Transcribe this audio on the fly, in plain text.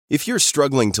If you're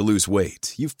struggling to lose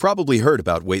weight, you've probably heard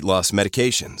about weight loss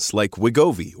medications like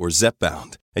Wegovy or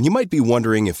Zepbound, and you might be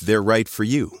wondering if they're right for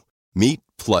you. Meet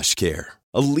PlushCare,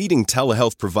 a leading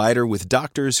telehealth provider with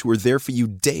doctors who are there for you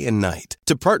day and night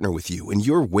to partner with you in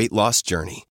your weight loss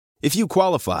journey. If you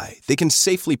qualify, they can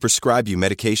safely prescribe you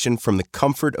medication from the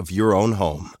comfort of your own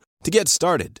home. To get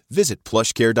started, visit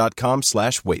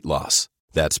plushcare.com/weight-loss.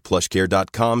 That's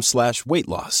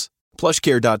plushcare.com/weight-loss.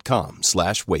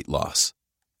 plushcare.com/weight-loss.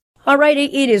 All right,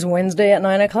 it is Wednesday at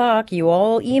 9 o'clock. You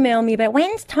all email me about,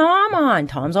 when's Tom on?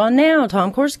 Tom's on now.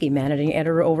 Tom Korski, managing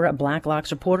editor over at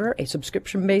Blacklock's Reporter, a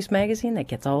subscription-based magazine that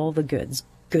gets all the goods.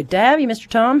 Good to have you, Mr.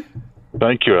 Tom.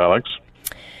 Thank you, Alex.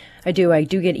 I do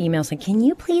get emails saying, can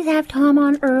you please have Tom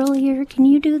on earlier? Can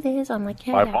you do this? I'm like,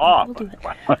 yeah, I'm on. We'll do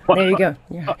it. There you go.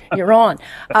 You're on.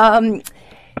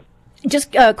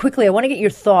 Just quickly, I want to get your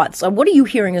thoughts. What are you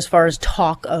hearing as far as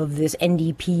talk of this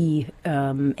NDP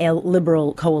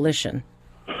Liberal coalition?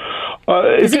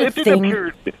 It did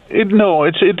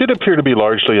appear to be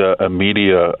largely a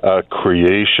media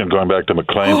creation, going back to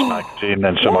Maclean's magazine,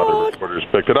 and some other reporters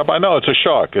picked it up. I know, it's a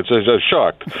shock. It's a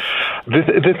shock.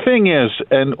 The thing is,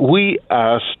 and we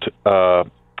asked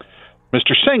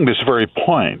Mr. Singh this very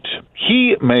point.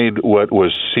 He made what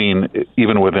was seen,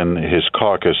 even within his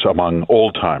caucus among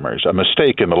old-timers, a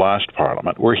mistake in the last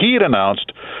parliament, where he had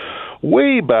announced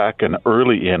way back in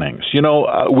early innings, we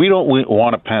don't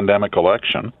want a pandemic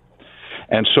election,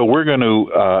 and so we're going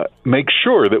to make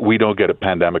sure that we don't get a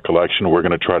pandemic election. We're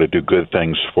going to try to do good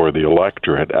things for the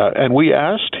electorate. And we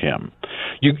asked him,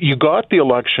 you got the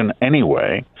election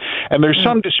anyway, and there's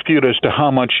some dispute as to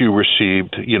how much you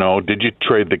received. Did you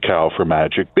trade the cow for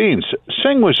magic beans?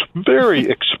 Singh was very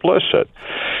explicit,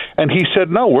 and he said,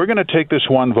 no, we're going to take this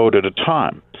one vote at a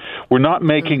time. We're not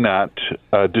making that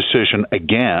decision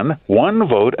again, one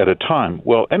vote at a time.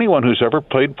 Well, anyone who's ever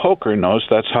played poker knows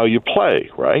that's how you play,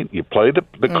 right? You play the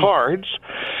cards,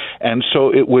 and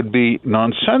so it would be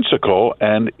nonsensical,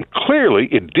 and clearly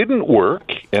it didn't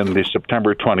work in the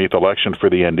September 20th election for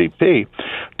the NDP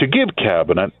to give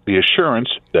Cabinet the assurance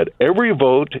that every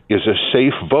vote is a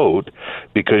safe vote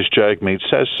because Jagmeet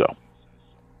says so.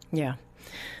 Yeah.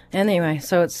 Anyway,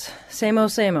 so it's same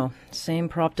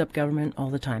propped up government all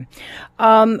the time.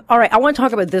 All right, I want to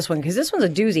talk about this one because this one's a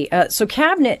doozy. So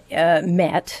Cabinet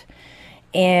met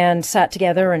and sat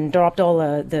together and dropped all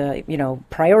the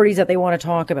priorities that they want to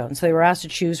talk about. And so they were asked to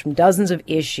choose from dozens of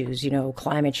issues,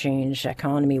 climate change,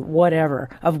 economy, whatever,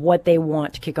 of what they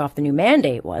want to kick off the new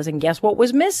mandate was. And guess what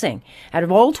was missing? Out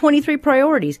of all 23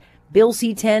 priorities, Bill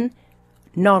C-10,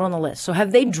 not on the list. So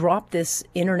have they dropped this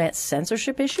internet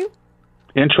censorship issue?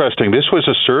 Interesting. This was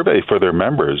a survey for their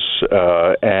members,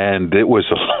 and it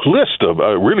was a list of,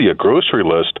 really a grocery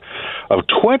list of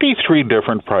 23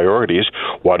 different priorities.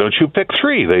 Why don't you pick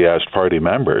 3? They asked party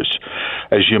members.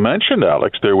 As you mentioned,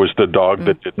 Alex, there was the dog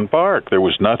that didn't bark. There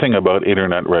was nothing about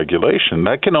internet regulation.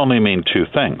 That can only mean 2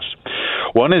 things.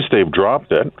 One is they've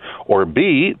dropped it, or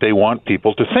B, they want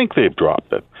people to think they've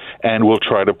dropped it, and will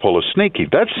try to pull a sneaky.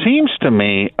 That seems to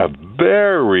me a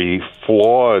very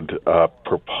flawed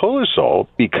proposal,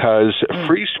 because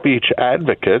free speech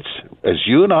advocates, as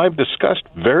you and I have discussed,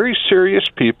 very serious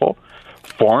people,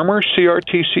 former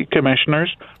CRTC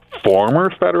commissioners,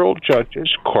 former federal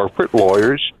judges, corporate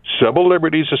lawyers, Civil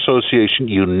Liberties Association,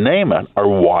 you name it, are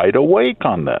wide awake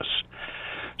on this.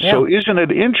 Yeah. So isn't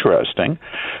it interesting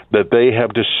that they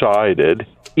have decided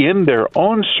in their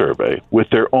own survey with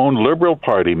their own Liberal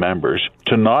Party members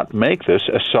to not make this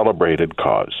a celebrated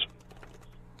cause?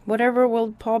 Whatever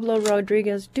will Pablo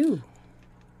Rodriguez do?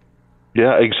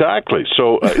 Yeah, exactly.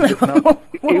 So what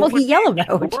will he yell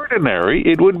about?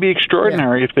 It would be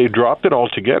extraordinary if they dropped it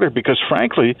altogether, because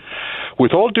frankly,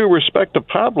 with all due respect to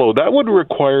Pablo, that would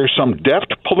require some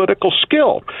deft political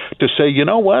skill to say, you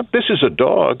know what, this is a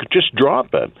dog, just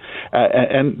drop it.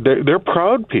 And they're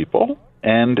proud people,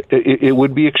 and it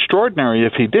would be extraordinary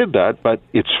if he did that, but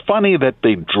it's funny that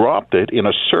they dropped it in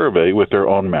a survey with their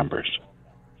own members.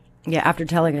 Yeah, after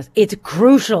telling us it's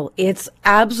crucial, it's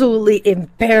absolutely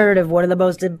imperative, one of the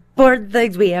most important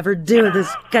things we ever do in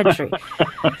this country.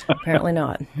 Apparently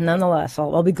not. Nonetheless,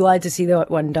 I'll be glad to see that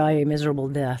one die a miserable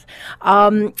death.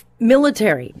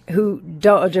 Military who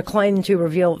declined to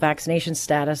reveal vaccination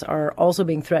status are also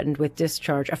being threatened with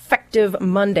discharge effective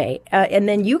Monday. And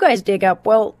then you guys dig up,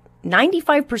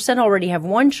 95% already have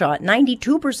one shot,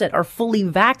 92% are fully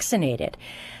vaccinated.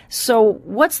 So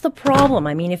what's the problem?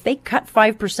 I mean, if they cut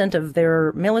 5% of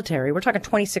their military, we're talking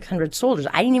 2,600 soldiers.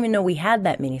 I didn't even know we had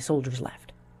that many soldiers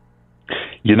left.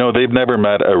 They've never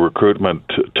met a recruitment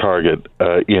target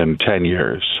in 10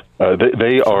 years.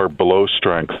 They are below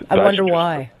strength. I wonder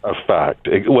why. A fact.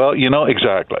 Well,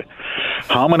 exactly.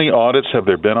 How many audits have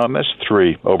there been on this?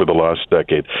 3 over the last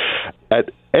decade.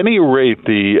 At any rate,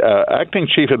 the acting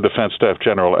chief of defense staff,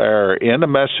 General Eyre, in a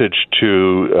message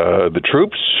to the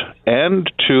troops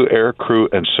and to air crew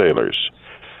and sailors,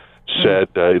 said,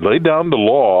 laid down the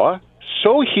law.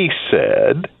 So he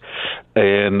said,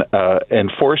 in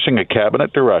enforcing a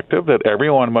cabinet directive that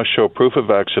everyone must show proof of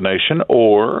vaccination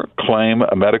or claim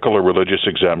a medical or religious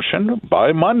exemption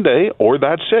by Monday, or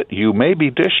that's it. You may be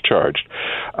discharged.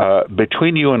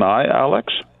 Between you and I,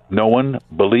 Alex, no one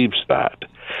believes that.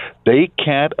 They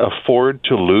can't afford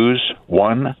to lose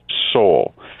one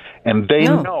soul, and they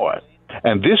know it.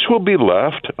 And this will be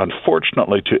left,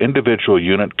 unfortunately, to individual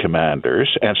unit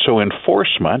commanders, and so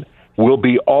enforcement will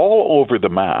be all over the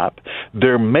map.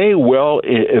 There may well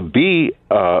be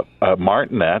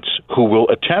martinets who will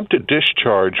attempt to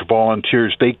discharge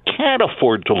volunteers they can't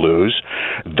afford to lose.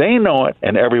 They know it,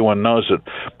 and everyone knows it.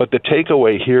 But the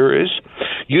takeaway here is,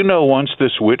 once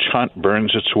this witch hunt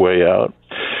burns its way out,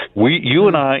 you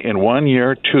and I, in 1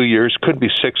 year, 2 years, could be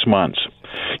 6 months,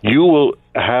 you will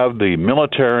have the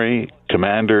military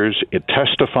commanders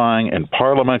testifying in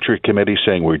parliamentary committee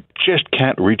saying we just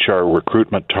can't reach our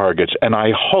recruitment targets. And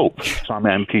I hope some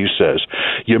MP says,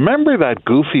 you remember that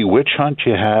goofy witch hunt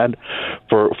you had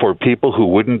for people who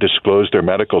wouldn't disclose their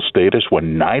medical status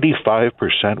when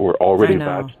 95% were already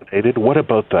vaccinated? What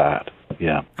about that?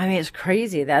 Yeah. I mean, it's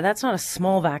crazy. That's not a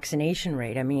small vaccination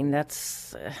rate. I mean,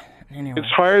 that's... Anyway.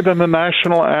 It's higher than the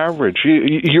national average.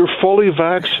 You're fully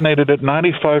vaccinated at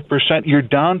 95%. You're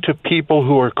down to people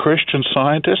who are Christian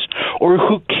Scientists or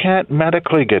who can't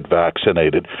medically get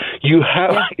vaccinated.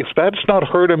 If that's not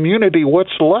herd immunity,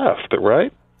 what's left,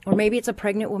 right? Or maybe it's a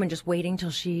pregnant woman just waiting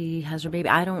till she has her baby.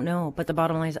 I don't know. But the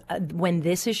bottom line is, when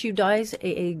this issue dies,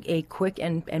 a quick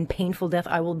and painful death,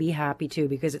 I will be happy too,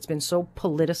 because it's been so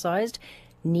politicized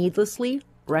needlessly,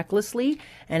 recklessly,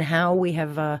 and how we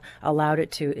have allowed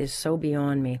it to is so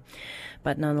beyond me.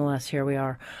 But nonetheless, here we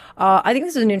are. I think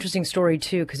this is an interesting story,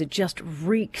 too, because it just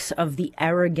reeks of the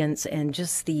arrogance and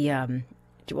just the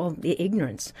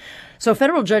ignorance. So a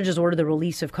federal judge has ordered the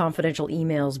release of confidential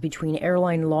emails between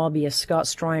airline lobbyist Scott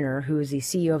Striner, who is the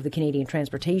CEO of the Canadian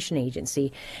Transportation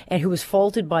Agency, and who was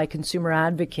faulted by consumer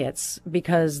advocates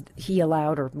because he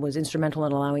allowed or was instrumental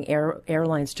in allowing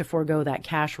airlines to forego that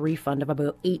cash refund of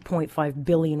about $8.5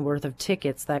 billion worth of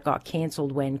tickets that got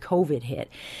canceled when COVID hit.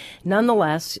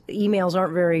 Nonetheless, emails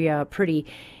aren't very pretty.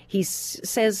 He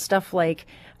says stuff like,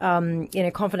 in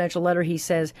a confidential letter, he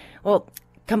says, well,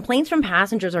 complaints from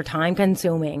passengers are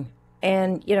time-consuming,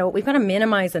 and, we've got to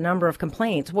minimize the number of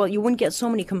complaints. Well, you wouldn't get so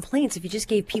many complaints if you just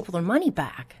gave people their money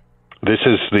back. This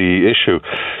is the issue.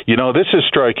 This is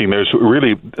striking. There's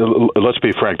really, let's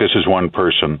be frank, this is one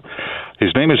person.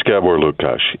 His name is Gabor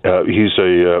Lukács. He's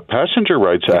a passenger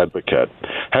rights advocate,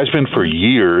 has been for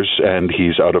years, and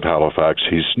he's out of Halifax.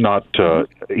 He's not,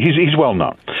 he's well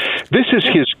known. This is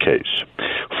his case.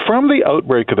 From the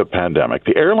outbreak of the pandemic,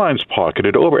 the airlines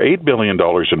pocketed over $8 billion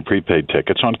in prepaid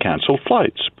tickets on canceled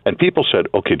flights. And people said,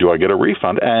 okay, do I get a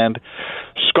refund? And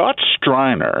Scott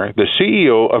Striner, the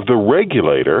CEO of the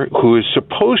regulator, who is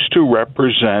supposed to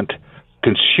represent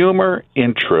consumer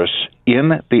interests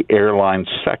in the airline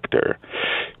sector,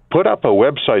 put up a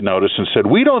website notice and said,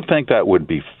 we don't think that would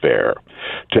be fair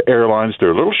to airlines.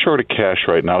 They're a little short of cash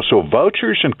right now, so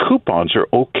vouchers and coupons are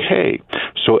okay.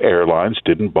 So airlines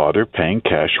didn't bother paying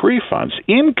cash refunds.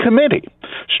 In committee,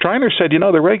 Striner said,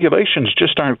 the regulations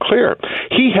just aren't clear.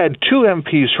 He had 2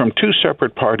 MPs from 2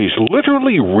 separate parties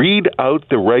literally read out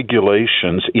the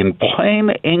regulations in plain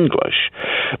English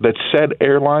that said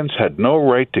airlines had no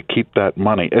right to keep that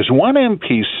money. As one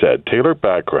MP said, Taylor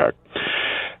Bachrach,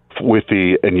 with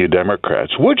the New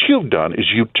Democrats, what you've done is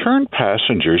you've turned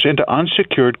passengers into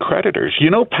unsecured creditors.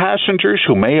 Passengers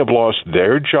who may have lost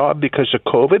their job because of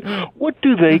COVID, what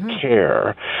do they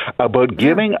care about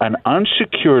giving an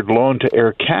unsecured loan to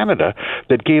Air Canada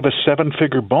that gave a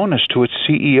 7-figure bonus to its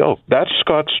CEO? That's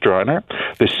Scott Striner.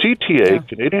 The CTA,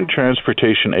 Canadian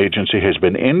Transportation Agency, has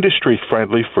been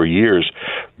industry-friendly for years.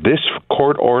 This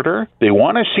court order, they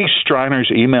want to see Striner's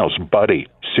emails, buddy.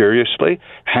 Seriously,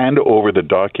 hand over the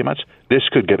documents. This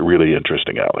could get really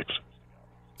interesting, Alex.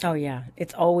 Oh, yeah.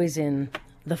 It's always in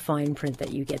the fine print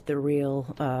that you get the real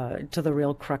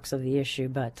crux of the issue.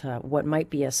 But what might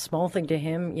be a small thing to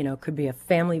him, could be a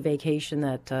family vacation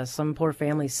that some poor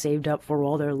family saved up for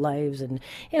all their lives. And,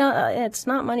 it's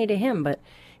not money to him, but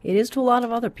it is to a lot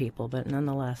of other people, but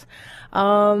nonetheless.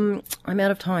 I'm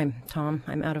out of time, Tom.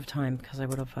 I'm out of time because I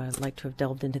would have liked to have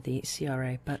delved into the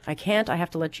CRA. But I can't. I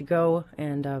have to let you go,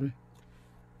 and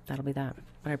that'll be that.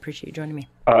 I appreciate you joining me.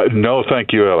 No,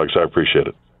 thank you, Alex. I appreciate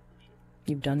it.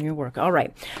 You've done your work. All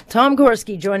right. Tom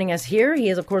Gorski joining us here. He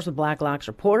is, of course, with Black Locks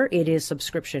Reporter. It is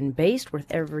subscription-based, worth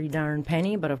every darn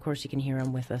penny. But, of course, you can hear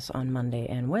him with us on Monday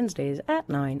and Wednesdays at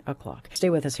 9 o'clock.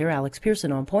 Stay with us here. Alex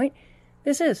Pearson on point.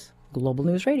 This is Global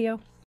News Radio.